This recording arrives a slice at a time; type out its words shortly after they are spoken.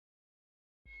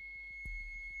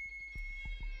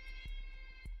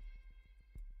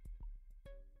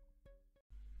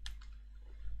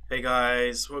Hey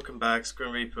guys, welcome back. It's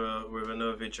Grim Reaper with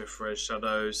another video for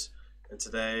Raidshadowlegends, and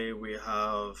today we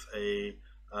have a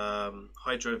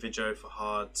hydra video for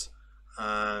hard,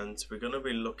 and we're going to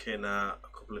be looking at a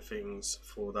couple of things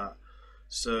for that.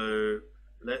 So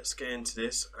let's get into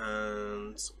this,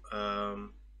 and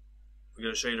we're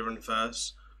going to show you the run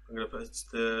first. I'm going to put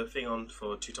the thing on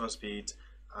for 2x speed,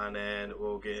 and then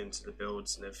we'll get into the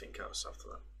builds and everything else after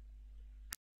that.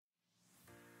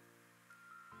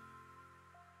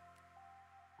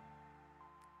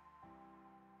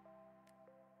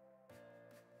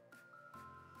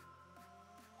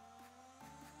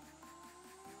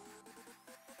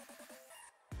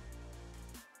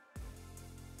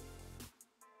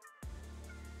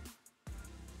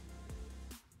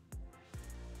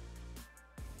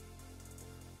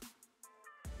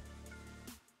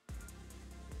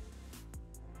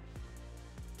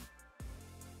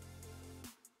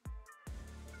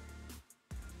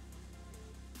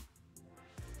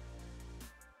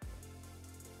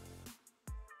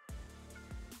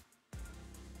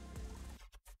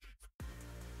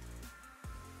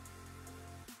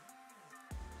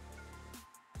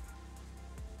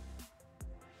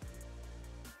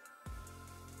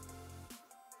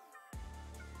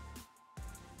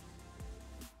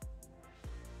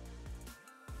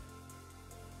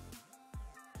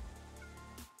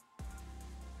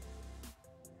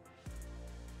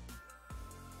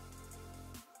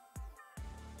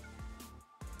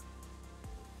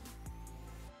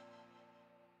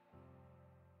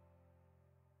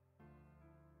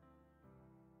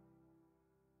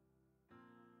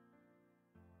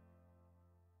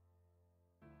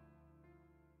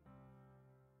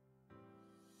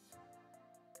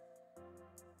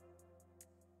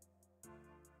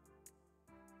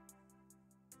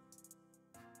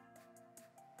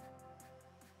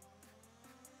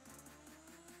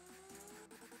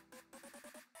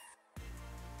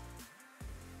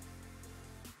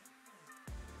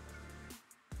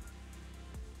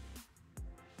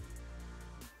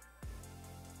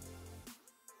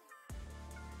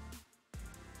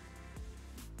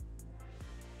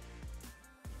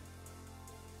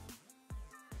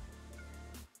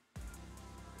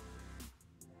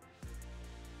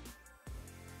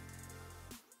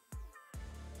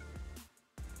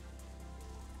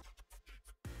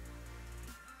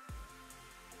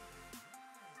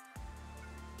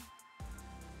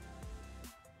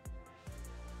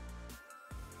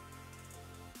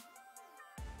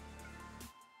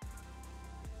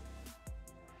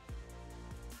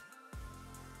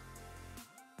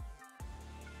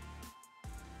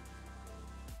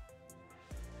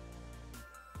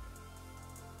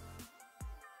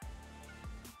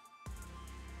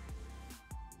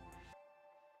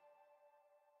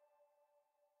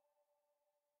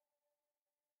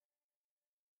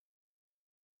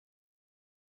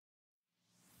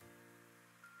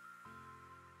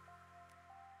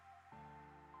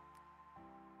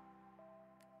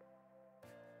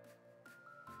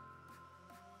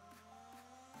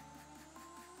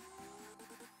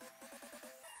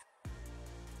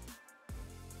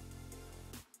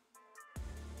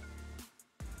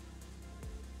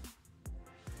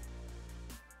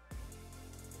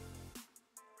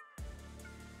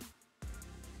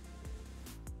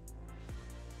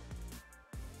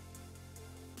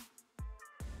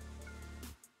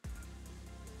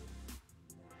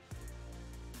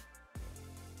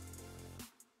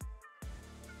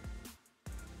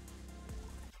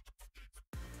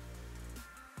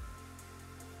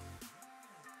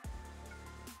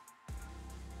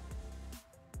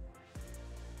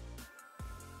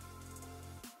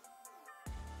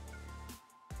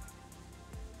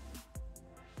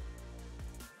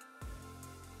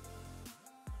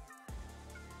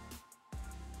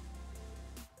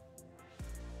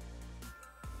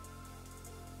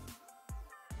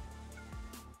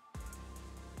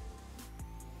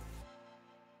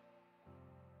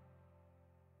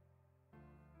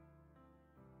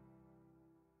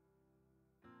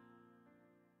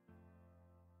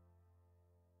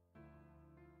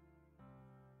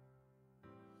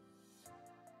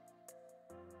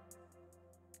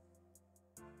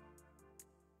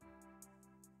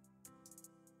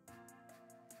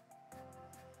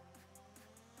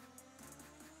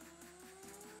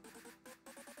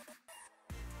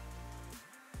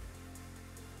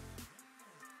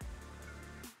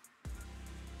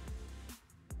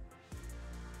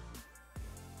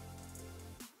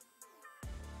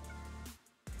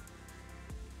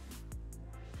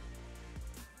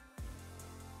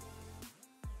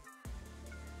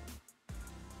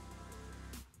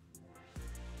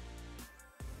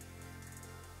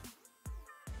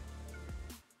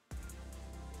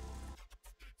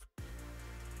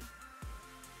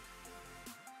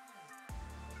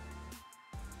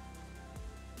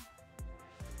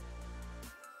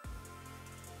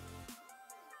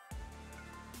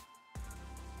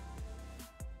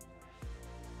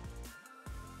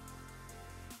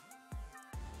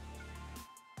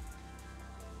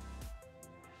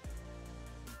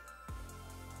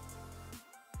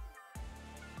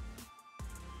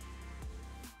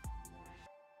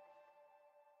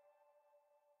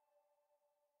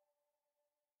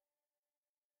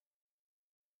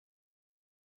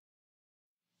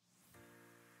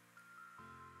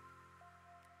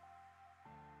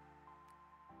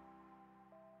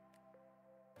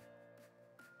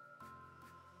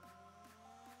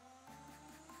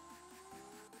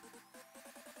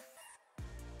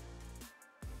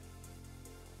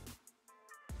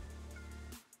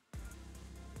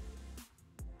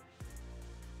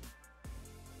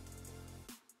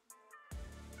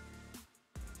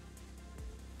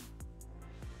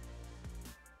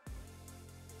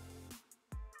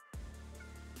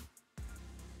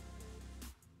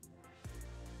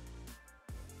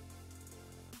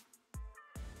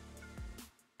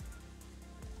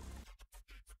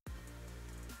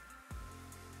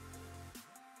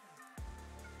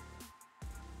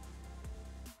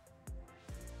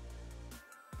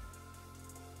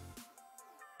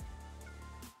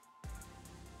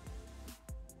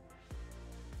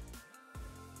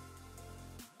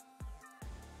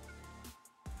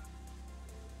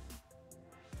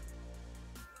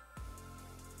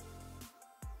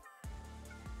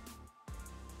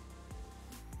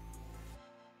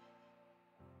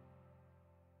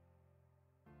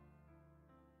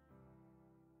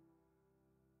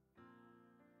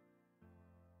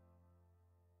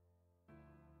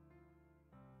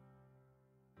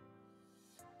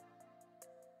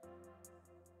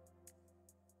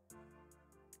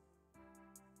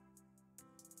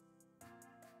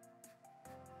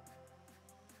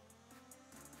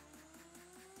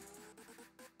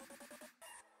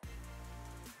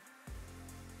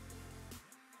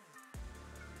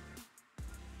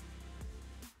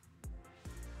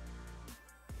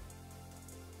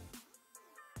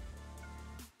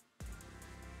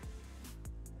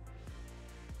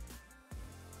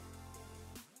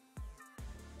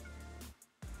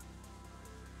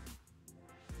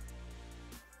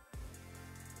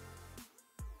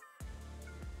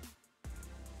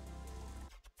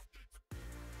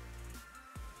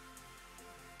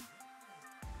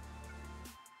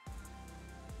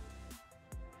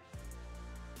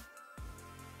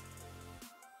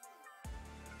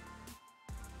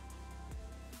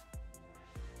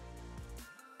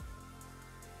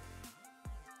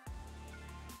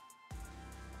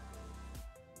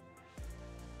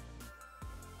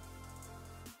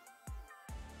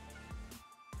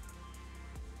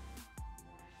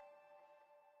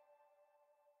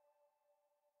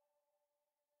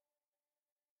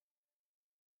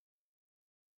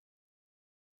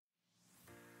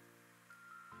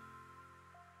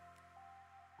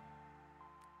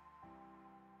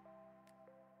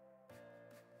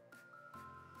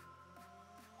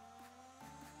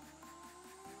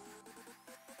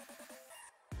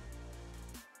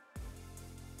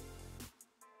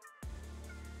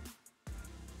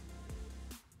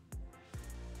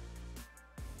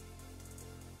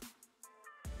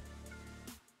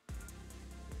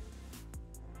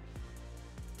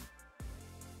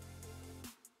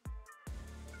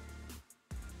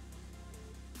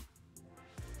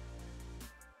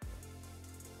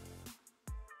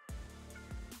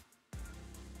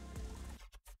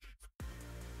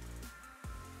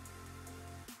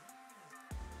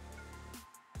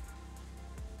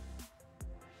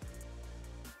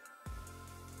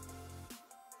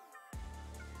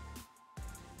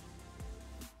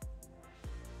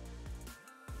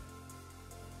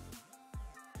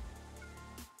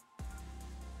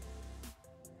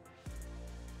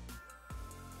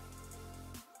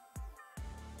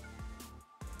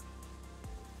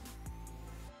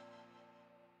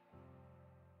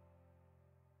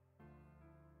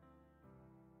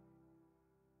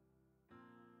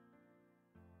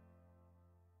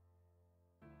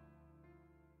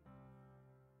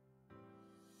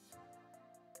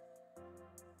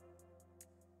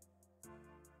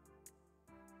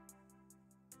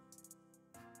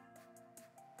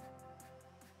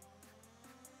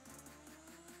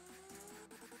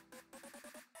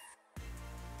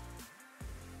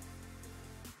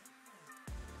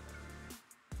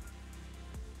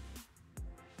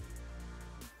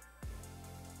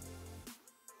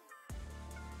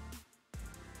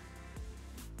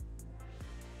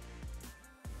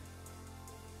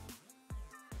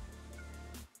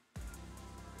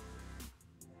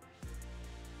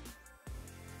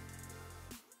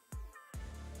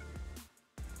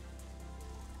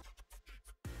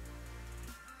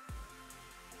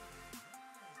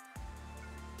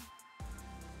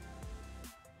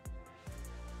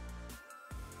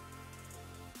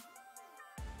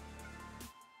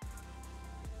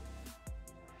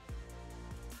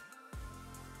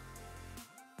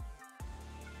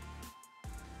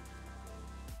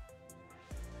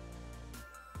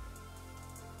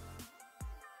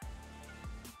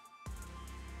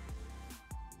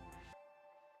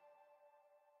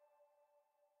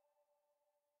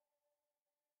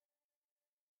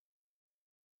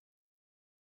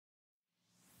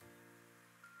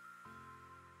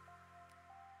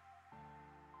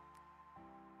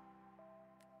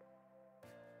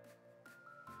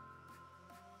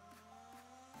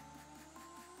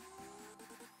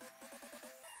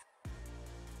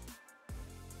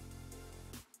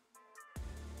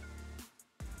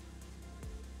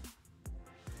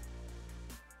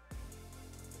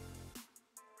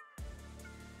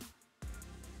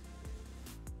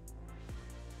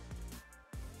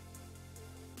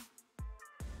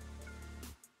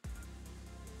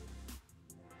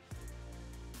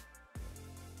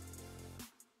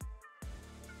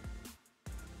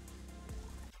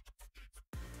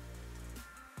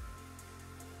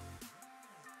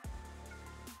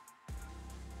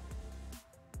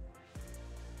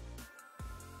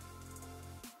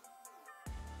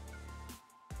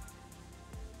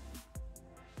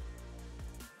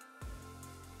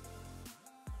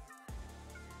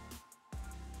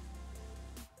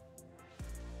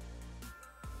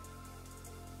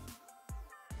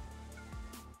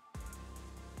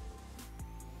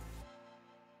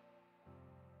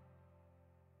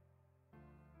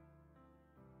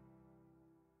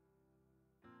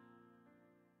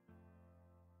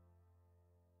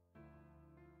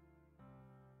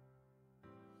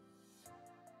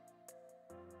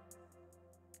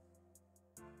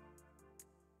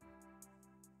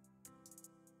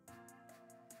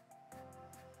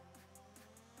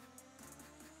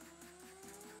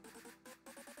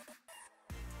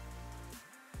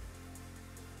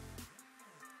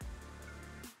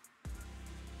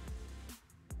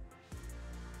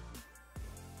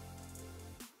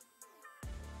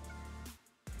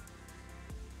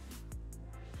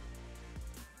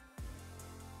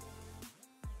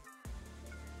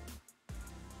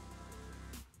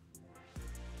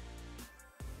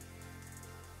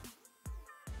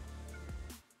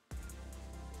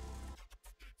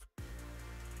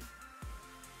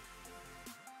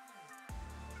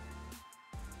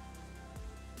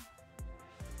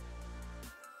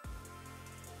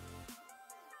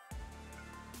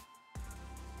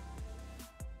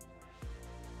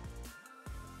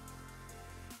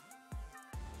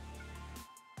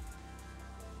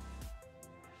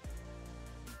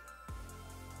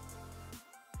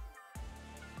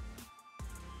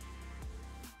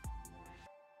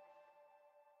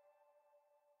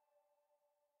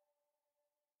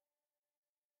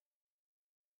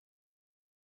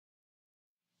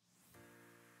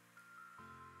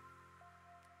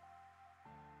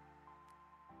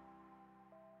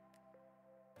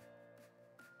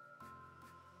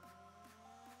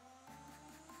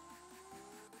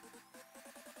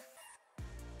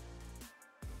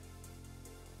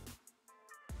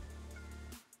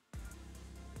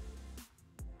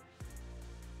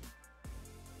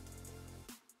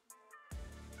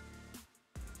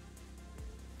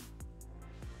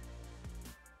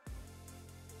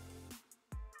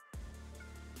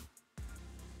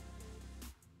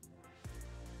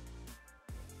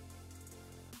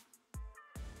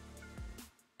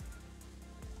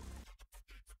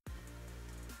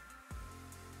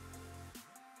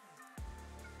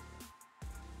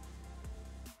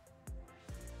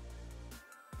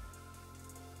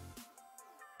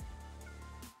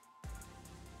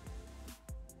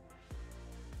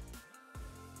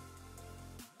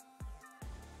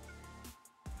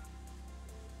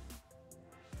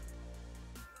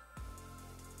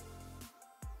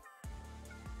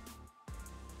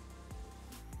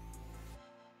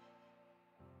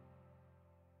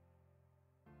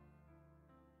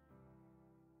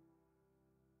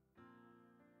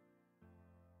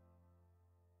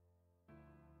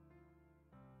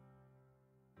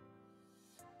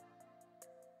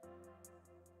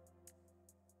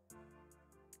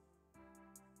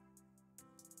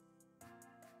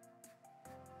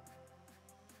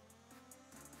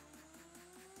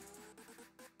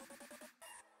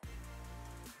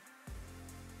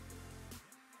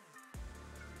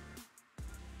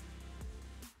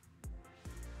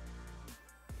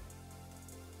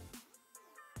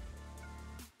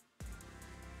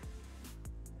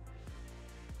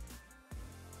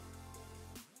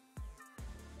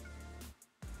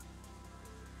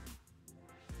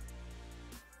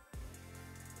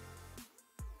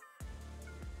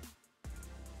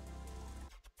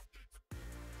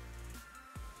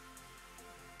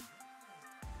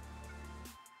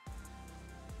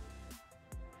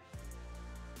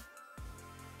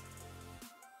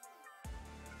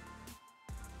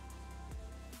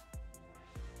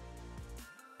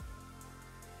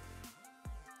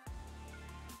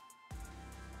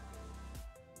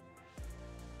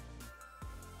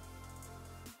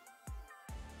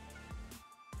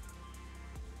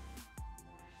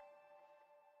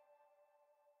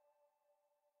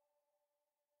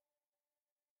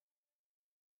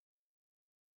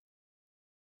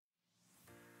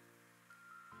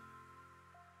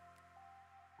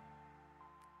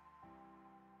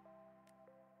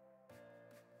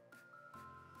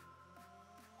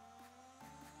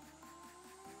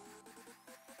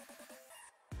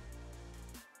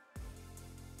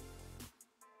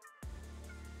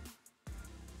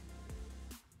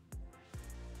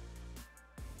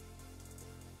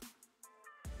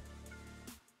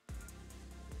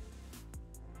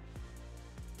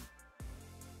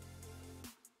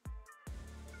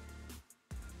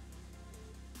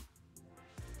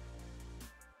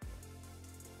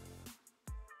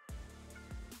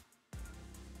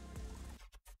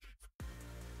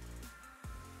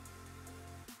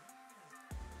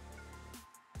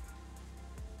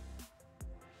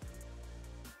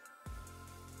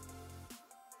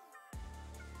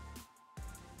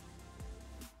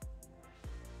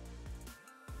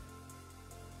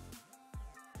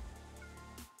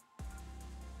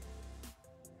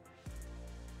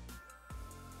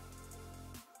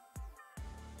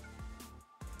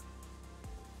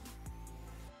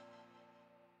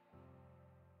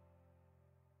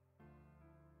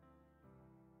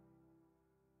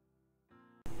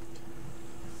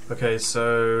 Okay,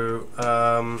 so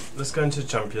let's go into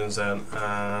champions then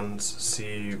and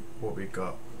see what we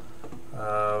got.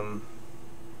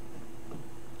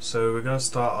 So we're going to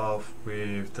start off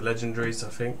with the legendaries, I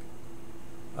think.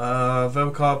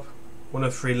 Verbocarb, one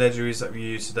of 3 legendaries that we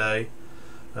used today.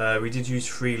 We did use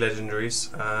 3 legendaries,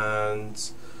 and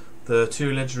the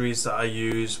 2 legendaries that I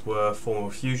used were form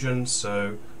of fusion,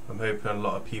 so I'm hoping a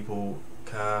lot of people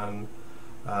can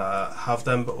have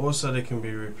them, but also they can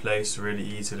be replaced really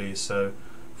easily. So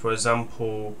for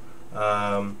example,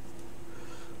 Verbocarb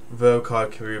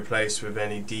can be replaced with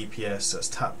any DPS that's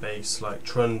tap based, like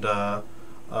Trunda,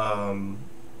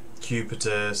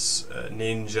 Cupitus,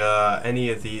 Ninja,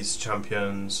 any of these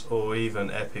champions, or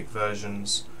even epic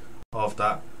versions of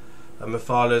that.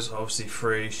 Mephila's obviously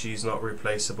free, she's not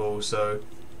replaceable, so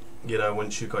you know,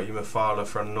 once you've got your Mephila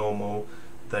from normal,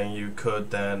 then you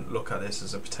could then look at this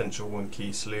as a potential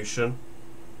 1-key solution.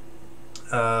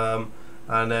 And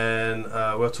then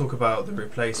we'll talk about the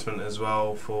replacement as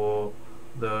well for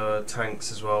the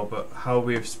tanks as well, but how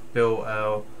we've built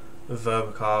our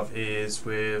Verbocarb is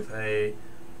with a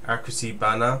accuracy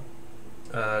banner,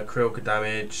 critical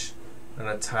damage and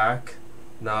attack.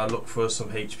 Now I look for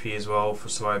some HP as well for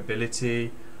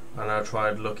survivability, and I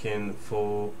tried looking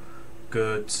for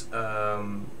good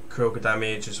critical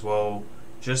damage as well,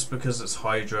 just because it's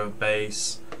hydra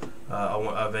base.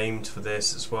 I've aimed for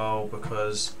this as well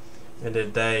because in the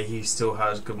day he still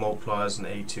has good multipliers in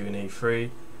A2 and A3.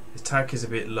 His attack is a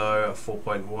bit low at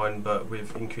 4.1, but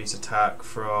with increased attack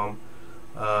from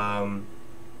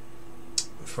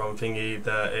thingy,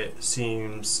 that it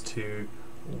seems to,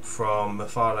 from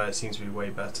Mephila, it seems to be way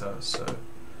better. So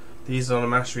these are the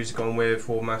masteries gone with.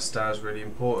 War Master is really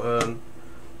important.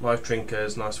 Life Drinker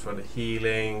is nice for the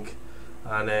healing,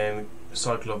 and then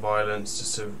Cycle of Violence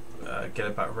just to get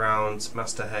it back round.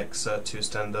 Master Hex to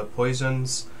extend the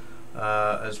poisons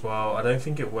as well. I don't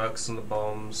think it works on the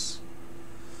bombs.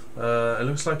 It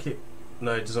looks like it.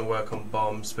 No, it doesn't work on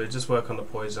bombs, but it just works on the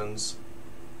poisons.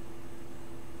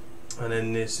 And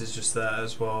then this is just there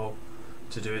as well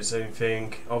to do its own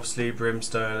thing. Obviously,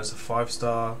 Brimstone is a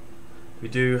 5-star. We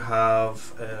do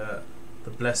have the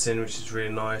Blessing, which is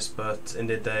really nice, but in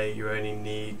the day you only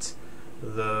need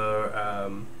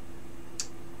the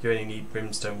you only need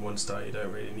Brimstone 1-star. You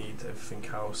don't really need everything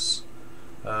else.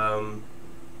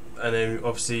 And then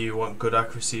obviously you want good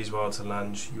accuracy as well to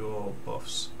land your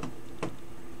buffs.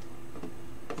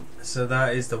 So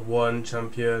that is the 1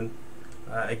 champion.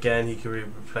 Again, he can be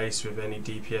replaced with any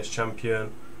DPS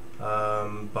champion,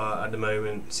 but at the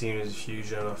moment, seeing as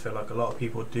fusion, I feel like a lot of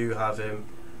people do have him.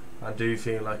 I do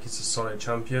feel like it's a solid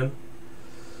champion.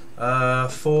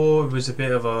 4 was a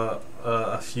bit of a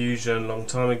fusion long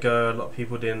time ago. A lot of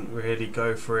people didn't really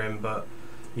go for him, but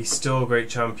he's still a great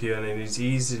champion and he's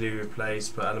easily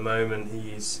replaced. But at the moment,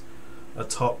 he's a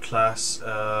top class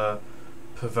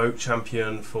provoke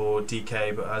champion for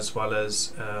DK, but as well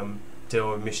as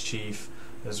deal with mischief,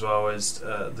 as well as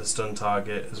the stun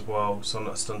target as well. So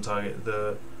not stun target,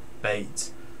 the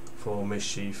bait for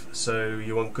mischief. So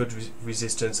you want good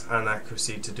resistance and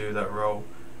accuracy to do that role,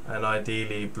 and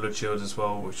ideally blood shield as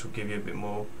well, which will give you a bit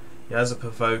more. He has a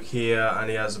provoke here, and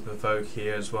he has a provoke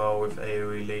here as well with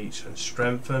AoE leech and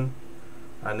strengthen,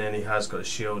 and then he has got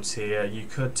shields here. You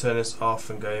could turn this off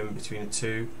and go in between the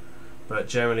 2, but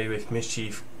generally with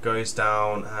mischief goes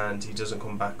down and he doesn't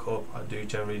come back up, I do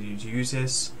generally use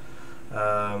this,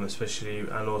 especially,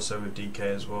 and also with DK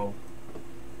as well.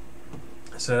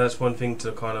 So that's one thing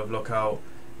to kind of look out.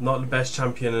 Not the best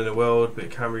champion in the world, but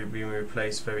it can be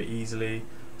replaced very easily.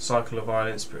 Cycle of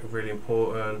Violence really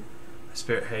important.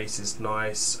 Spirit Haste is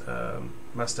nice.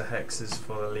 Master Hex is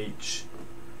for the leech.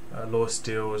 Law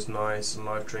Steel is nice, and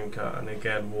Life Drinker, and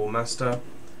again War Master.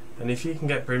 And if you can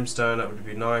get Brimstone, that would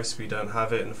be nice. We don't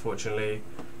have it, unfortunately.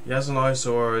 He has an Ice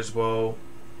Aura as well.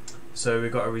 So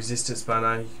we've got a resistance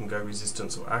banner. You can go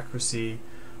resistance or accuracy.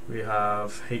 We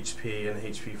have HP and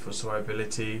HP for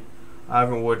survivability. I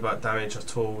haven't worried about damage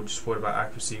at all, just worried about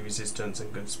accuracy, resistance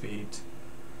and good speed.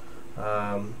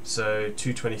 So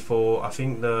 224, I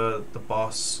think the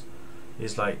boss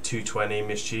is like 220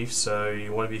 mischief, so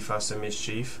you want to be faster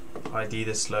mischief. ID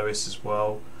the slowest as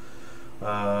well.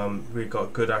 We've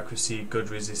got good accuracy,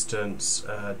 good resistance,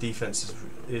 defense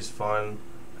is fine,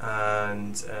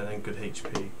 and good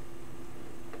HP.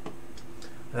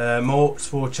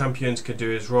 Multiple champions could do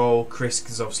his role. Krisk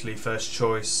is obviously first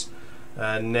choice.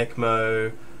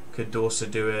 Necmo could also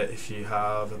do it if you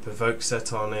have a provoke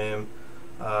set on him.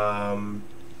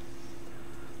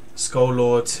 Skull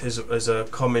Lord is a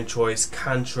common choice.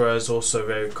 Cantra is also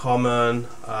very common.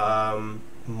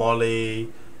 Molly,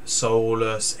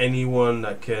 soulless, anyone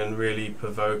that can really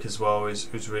provoke as well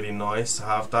is really nice to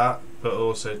have that, but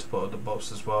also to put other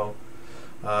buffs as well.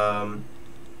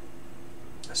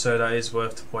 So that is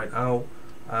worth to point out.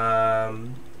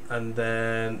 And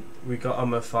then we got a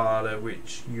Mephala,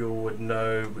 which you would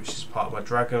know, which is part of my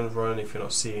dragon run. If you're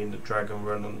not seeing the dragon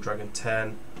run on Dragon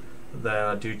 10, then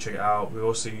I do check it out. We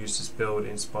also use this build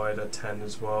in Spider 10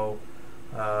 as well.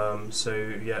 So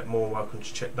yeah, more welcome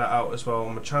to check that out as well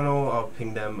on my channel. I'll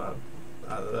ping them at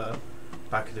the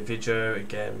back of the video.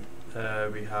 Again,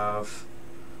 we have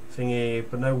thingy,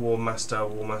 but no War Master.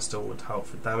 War Master would help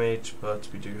for damage, but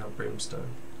we do have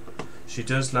Brimstone. She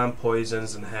does land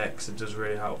poisons and hex. It does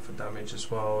really help for damage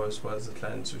as well as the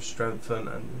cleanse with strengthen,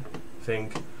 and I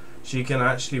think she can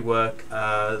actually work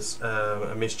as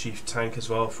a mischief tank as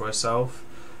well for herself,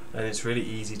 and it's really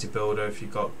easy to build her if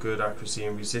you've got good accuracy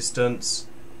and resistance.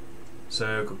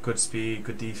 So got good speed,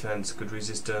 good defense, good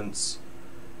resistance,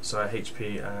 so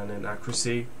HP and then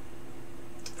accuracy,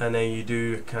 and then you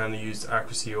do kind of use the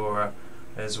accuracy aura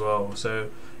as well.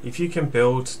 So if you can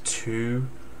build 2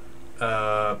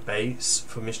 base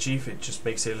for mischief, it just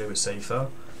makes it a little bit safer.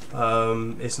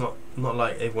 It's not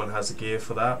like everyone has a gear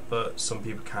for that, but some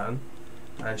people can,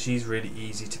 and she's really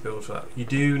easy to build for that. You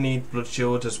do need blood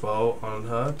shield as well on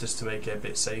her just to make it a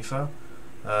bit safer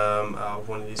out of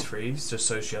one of these 3s, just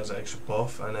so she has an extra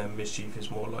buff, and then mischief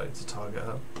is more likely to target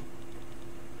her.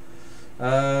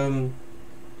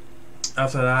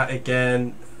 After that,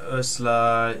 again,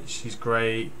 Ursula, she's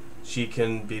great. She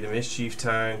can be the mischief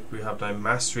tank. We have 9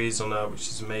 masteries on her, which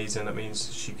is amazing. That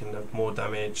means she can have more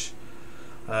damage.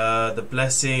 The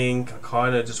blessing, I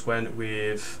kind of just went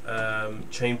with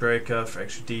Chainbreaker for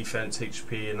extra defense,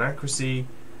 HP and accuracy.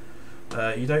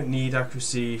 You don't need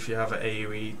accuracy if you have an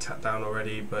AoE attack down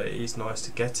already, but it is nice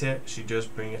to get it. She does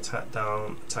bring attack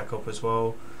down, attack up as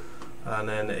well. And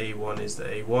then the A1 is the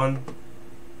A1.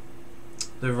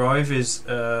 The Rive is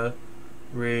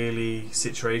really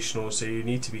situational, so you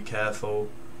need to be careful.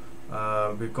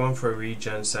 We've gone for a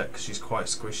regen set because she's quite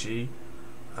squishy,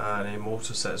 and an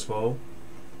immortal set as well.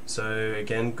 So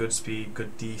again, good speed,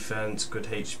 good defense, good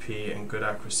HP and good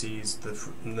accuracy is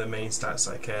the main stats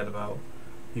I cared about.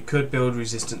 You could build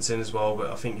resistance in as well,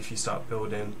 but I think if you start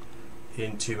building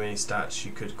in too many stats,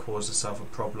 you could cause yourself a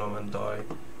problem and die.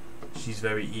 She's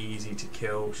very easy to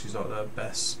kill. She's not the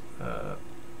best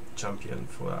champion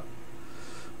for that.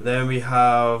 Then we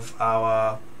have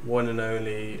our one and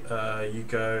only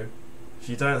Yugo. If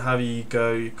you don't have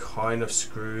Yugo, you're kind of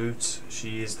screwed.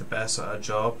 She is the best at her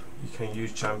job. You can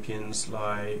use champions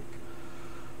like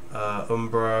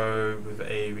Umbro with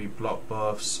AoE block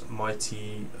buffs,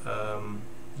 Mighty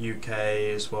UK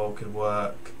as well could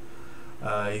work.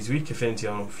 He's weak affinity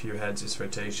on a few heads, it's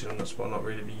rotation, that's why I'm not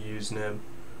really be using him.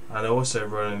 And I also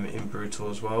run him in Brutal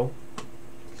as well.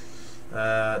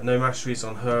 No masteries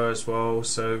on her as well,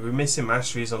 so we're missing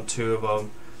masteries on 2 of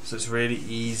them, so it's really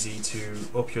easy to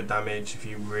up your damage if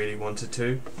you really wanted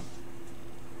to.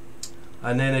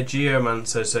 And then a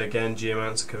Geomancer, so again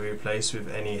Geomancer can be replaced with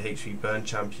any HP burn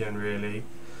champion really.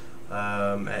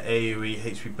 AoE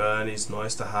HP burn is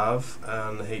nice to have,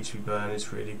 and the HP burn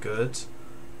is really good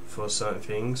for certain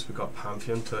things. We've got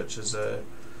Pantheon Touch as a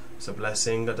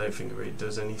blessing. I don't think it really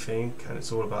does anything, and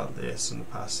it's all about this and the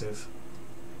passive.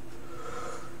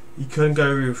 You can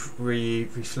go with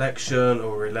Reflection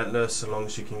or Relentless so long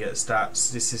as you can get stats.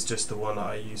 This is just the one that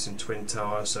I use in Twin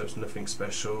Tower, so it's nothing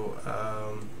special.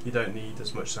 You don't need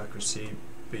as much accuracy,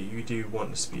 but you do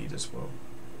want the speed as well.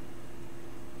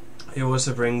 It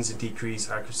also brings a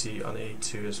decreased accuracy on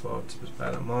A2 as well, to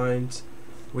bear in mind.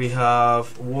 We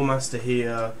have War Master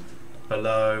here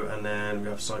below, and then we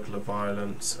have Cycle of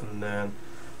Violence, and then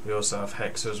we also have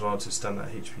Hexer as well to stand that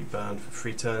HP burn for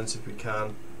 3 turns if we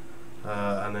can.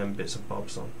 And then bits of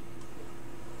bobs on.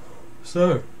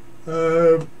 So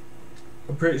I'm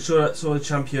pretty sure that's all the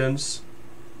champions.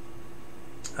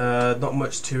 Not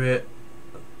much to it.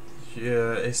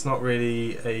 Yeah, it's not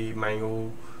really a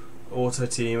manual auto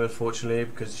team unfortunately,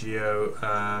 because Geo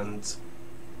and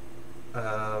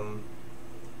the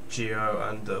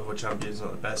other champions are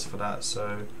not the best for that,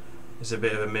 so it's a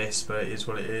bit of a miss, but it is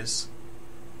what it is.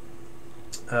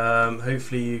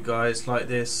 Hopefully you guys like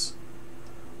this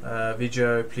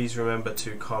video. Please remember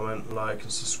to comment, like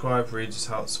and subscribe. Really just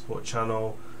help support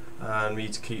channel and me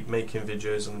to keep making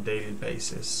videos on a daily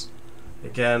basis.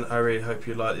 Again, I really hope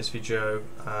you like this video,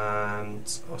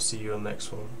 and I'll see you on the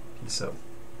next one. Peace out.